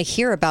I want to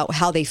hear about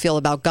how they feel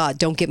about God.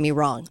 Don't get me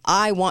wrong.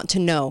 I want to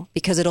know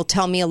because it'll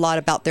tell me a lot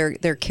about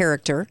their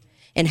character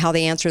and how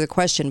they answer the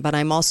question, but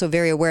I'm also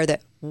very aware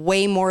that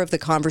way more of the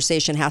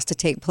conversation has to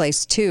take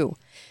place, too,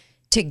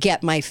 to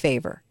get my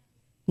favor.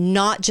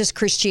 Not just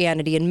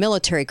Christianity and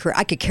military career.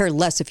 I could care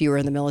less if you were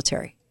in the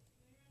military.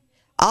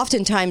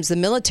 Oftentimes, the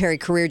military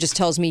career just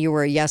tells me you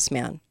were a yes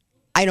man.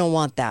 I don't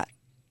want that.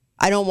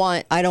 I don't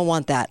want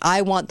that.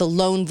 I want the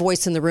lone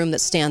voice in the room that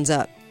stands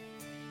up.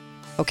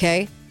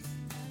 Okay?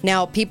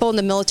 Now, people in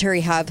the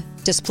military have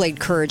displayed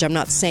courage. I'm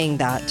not saying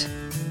that.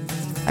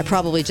 I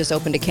probably just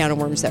opened a can of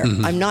worms there.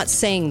 Mm-hmm. I'm not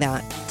saying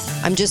that.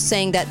 I'm just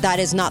saying that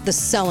is not the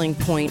selling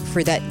point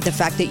for that. The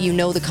fact that you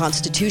know the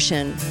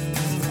Constitution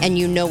and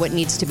you know what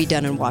needs to be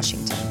done in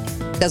Washington.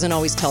 Doesn't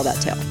always tell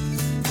that tale.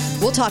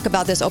 We'll talk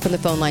about this. Open the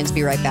phone lines.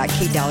 Be right back.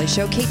 Kate Dalley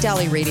Show,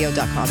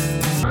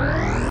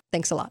 KateDalleyRadio.com.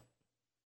 Thanks a lot.